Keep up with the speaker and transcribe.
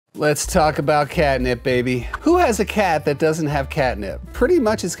Let's talk about catnip, baby. Who has a cat that doesn't have catnip? Pretty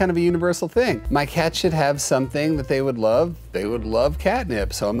much it's kind of a universal thing. My cat should have something that they would love. They would love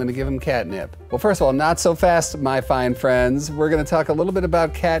catnip, so I'm gonna give them catnip. Well, first of all, not so fast, my fine friends. We're gonna talk a little bit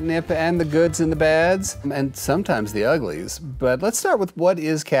about catnip and the goods and the bads, and sometimes the uglies. But let's start with what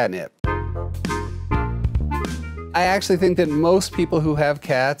is catnip. I actually think that most people who have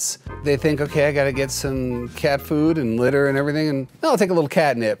cats, they think, okay, I gotta get some cat food and litter and everything, and I'll take a little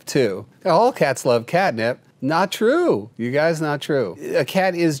catnip too. All cats love catnip. Not true, you guys, not true. A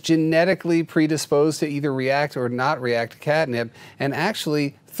cat is genetically predisposed to either react or not react to catnip, and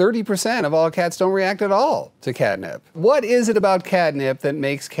actually 30% of all cats don't react at all to catnip. What is it about catnip that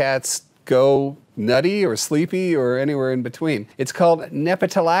makes cats go nutty or sleepy or anywhere in between? It's called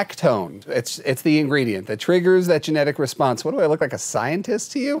nepetalactone. It's the ingredient that triggers that genetic response. What do I look like, a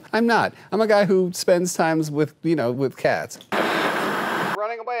scientist to you? I'm not. I'm a guy who spends times with, with cats. I'm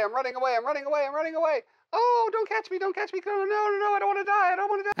running away, I'm running away, I'm running away, I'm running away. Oh, don't catch me, no, I don't want to die, I don't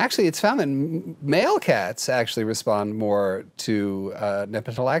want to die. Actually, it's found that male cats actually respond more to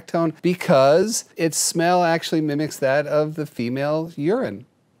nepetalactone because its smell actually mimics that of the female urine.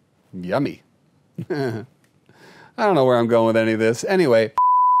 Yummy. I don't know where I'm going with any of this. Anyway,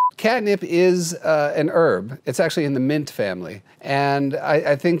 catnip is an herb. It's actually in the mint family. And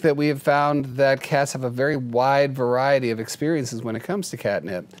I think that we have found that cats have a very wide variety of experiences when it comes to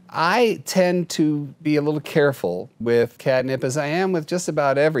catnip. I tend to be a little careful with catnip, as I am with just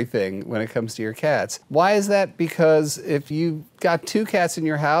about everything when it comes to your cats. Why is that? Because if you've got two cats in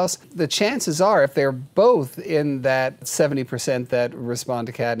your house, the chances are, if they're both in that 70% that respond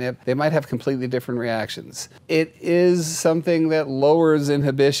to catnip, they might have completely different reactions. It is something that lowers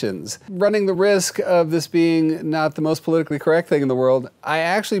inhibitions. Running the risk of this being not the most politically correct thing in the world, I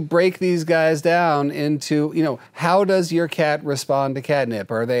actually break these guys down into, how does your cat respond to catnip?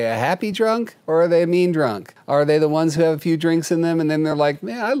 Are they a happy drunk or are they a mean drunk? Are they the ones who have a few drinks in them and then they're like,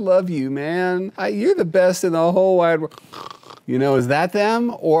 man, I love you, man. You're the best in the whole wide world. Is that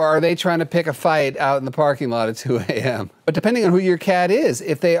them? Or are they trying to pick a fight out in the parking lot at 2 a.m.? But depending on who your cat is,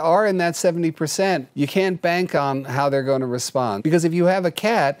 if they are in that 70%, you can't bank on how they're going to respond. Because if you have a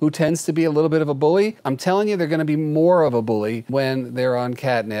cat who tends to be a little bit of a bully, I'm telling you, they're going to be more of a bully when they're on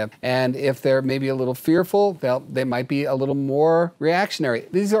catnip. And if they're maybe a little fearful, they might be a little more reactionary.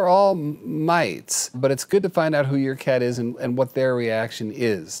 These are all mites, but it's good to find out who your cat is and what their reaction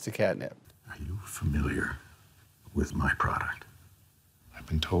is to catnip. Are you familiar with my product? I've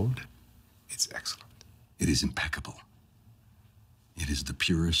been told it's excellent. It is impeccable. It is the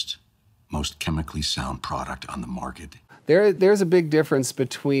purest, most chemically sound product on the market. There's a big difference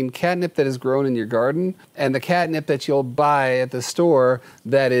between catnip that is grown in your garden and the catnip that you'll buy at the store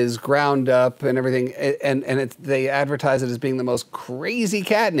that is ground up and everything, and they advertise it as being the most crazy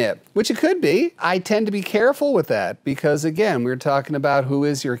catnip, which it could be. I tend to be careful with that because, again, we're talking about who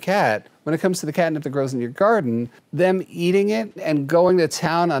is your cat. When it comes to the catnip that grows in your garden, them eating it and going to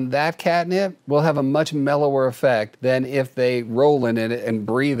town on that catnip will have a much mellower effect than if they roll in it and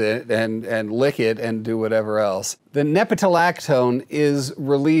breathe it and lick it and do whatever else. The nepetalactone is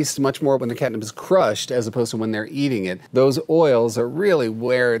released much more when the catnip is crushed as opposed to when they're eating it. Those oils are really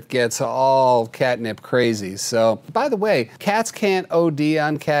where it gets all catnip crazy. So, by the way, cats can't OD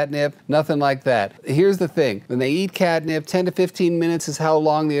on catnip, nothing like that. Here's the thing, when they eat catnip, 10 to 15 minutes is how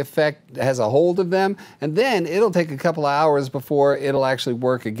long the effect has a hold of them, and then it'll take a couple of hours before it'll actually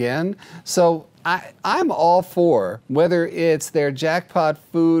work again. So I'm all for, whether it's their jackpot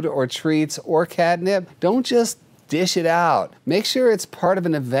food or treats or catnip, don't just dish it out. Make sure it's part of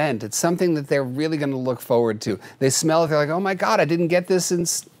an event. It's something that they're really going to look forward to. They smell it, they're like, oh my God, I didn't get this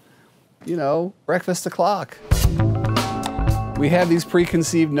since, breakfast o'clock. We have these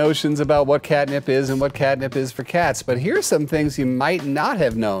preconceived notions about what catnip is and what catnip is for cats, but here's some things you might not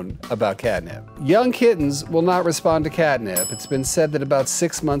have known about catnip. Young kittens will not respond to catnip. It's been said that about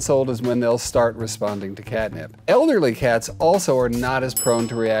 6 months old is when they'll start responding to catnip. Elderly cats also are not as prone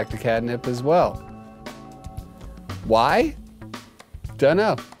to react to catnip as well. Why? Don't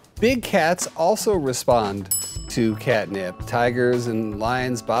know. Big cats also respond to catnip. Tigers and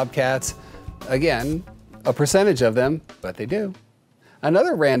lions, bobcats, again, a percentage of them, but they do.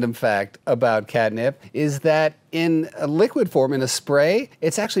 Another random fact about catnip is that in a liquid form, in a spray,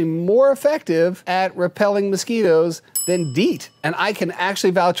 it's actually more effective at repelling mosquitoes than DEET. And I can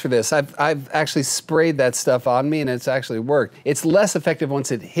actually vouch for this. I've actually sprayed that stuff on me and it's actually worked. It's less effective once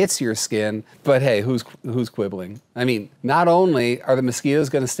it hits your skin, but hey, who's quibbling? I mean, not only are the mosquitoes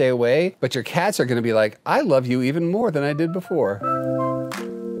gonna stay away, but your cats are gonna be like, I love you even more than I did before.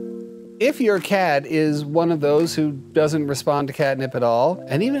 If your cat is one of those who doesn't respond to catnip at all,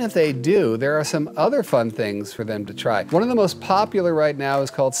 and even if they do, there are some other fun things for them to try. One of the most popular right now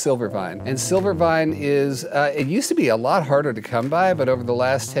is called silvervine. And silvervine is, it used to be a lot harder to come by, but over the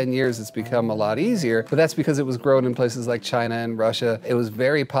last 10 years it's become a lot easier. But that's because it was grown in places like China and Russia. It was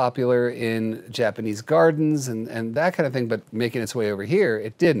very popular in Japanese gardens and that kind of thing, but making its way over here,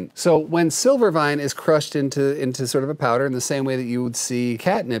 it didn't. So when silvervine is crushed into sort of a powder in the same way that you would see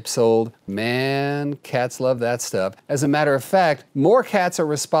catnip sold, man, cats love that stuff. As a matter of fact, more cats are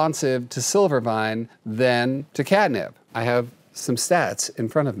responsive to silvervine than to catnip. I have some stats in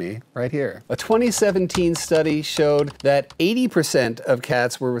front of me right here. A 2017 study showed that 80% of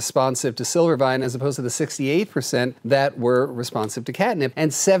cats were responsive to silvervine as opposed to the 68% that were responsive to catnip,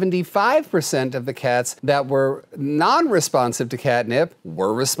 and 75% of the cats that were non-responsive to catnip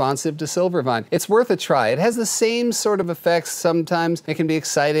were responsive to silvervine. It's worth a try. It has the same sort of effects. Sometimes it can be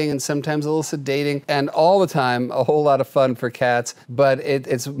exciting and sometimes a little sedating, and all the time a whole lot of fun for cats, but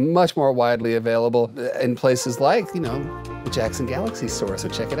it's much more widely available in places like, you know, the Jackson Galaxy store, so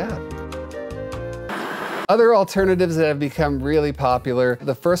check it out. Other alternatives that have become really popular,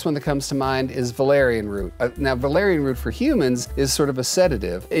 the first one that comes to mind is valerian root. Now, valerian root for humans is sort of a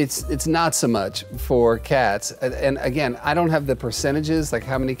sedative. It's not so much for cats. And again, I don't have the percentages, like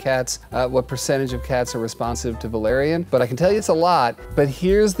how many cats, what percentage of cats are responsive to valerian, but I can tell you it's a lot. But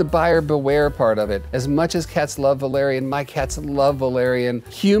here's the buyer beware part of it. As much as cats love valerian, my cats love valerian.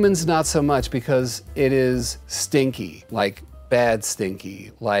 Humans not so much because it is stinky, like bad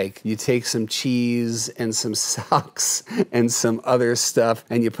stinky. Like you take some cheese and some socks and some other stuff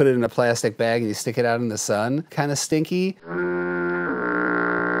and you put it in a plastic bag and you stick it out in the sun, kind of stinky.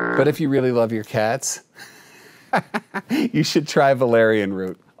 But if you really love your cats, you should try valerian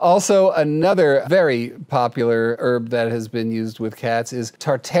root. Also, another very popular herb that has been used with cats is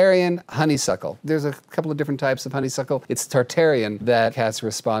Tartarian honeysuckle. There's a couple of different types of honeysuckle. It's Tartarian that cats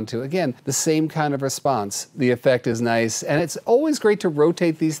respond to. Again, the same kind of response. The effect is nice, and it's always great to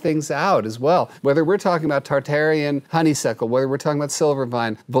rotate these things out as well. Whether we're talking about Tartarian honeysuckle, whether we're talking about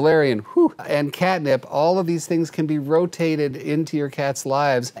silvervine, valerian, and catnip, all of these things can be rotated into your cat's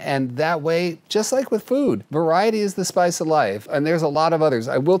lives, and that way, just like with food, variety is the spice of life, and there's a lot of others.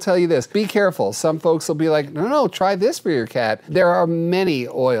 I will tell you this, be careful. Some folks will be like, no, try this for your cat. There are many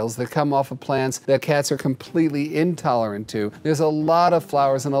oils that come off of plants that cats are completely intolerant to. There's a lot of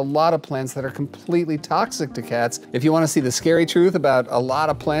flowers and a lot of plants that are completely toxic to cats. If you want to see the scary truth about a lot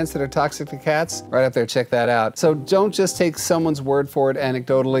of plants that are toxic to cats, right up there, check that out. So don't just take someone's word for it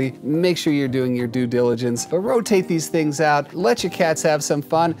anecdotally. Make sure you're doing your due diligence, but rotate these things out. Let your cats have some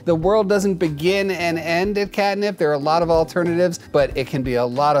fun. The world doesn't begin and end at catnip. There are a lot of alternatives, but it can be a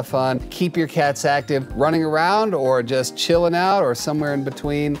lot of fun. Keep your cats active, running around or just chilling out or somewhere in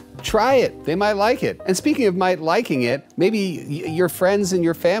between. Try it. They might like it. And speaking of might liking it, maybe your friends and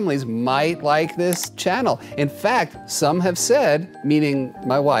your families might like this channel. In fact, some have said, meaning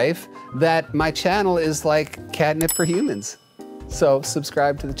my wife, that my channel is like catnip for humans. So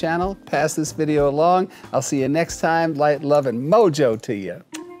subscribe to the channel, pass this video along. I'll see you next time. Light, love, and mojo to you.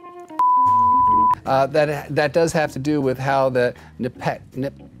 That does have to do with how the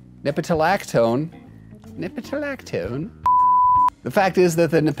nipitolactone. The fact is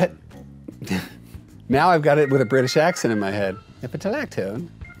that the now I've got it with a British accent in my head. Nipitolactone.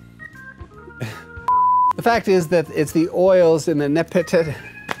 The fact is that it's the oils in the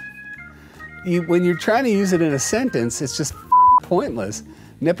when you're trying to use it in a sentence, it's just pointless.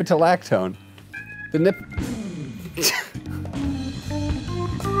 Nipitolactone. The nip.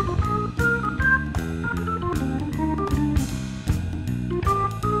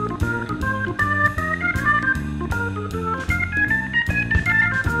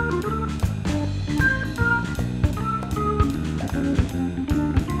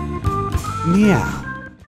 Meow.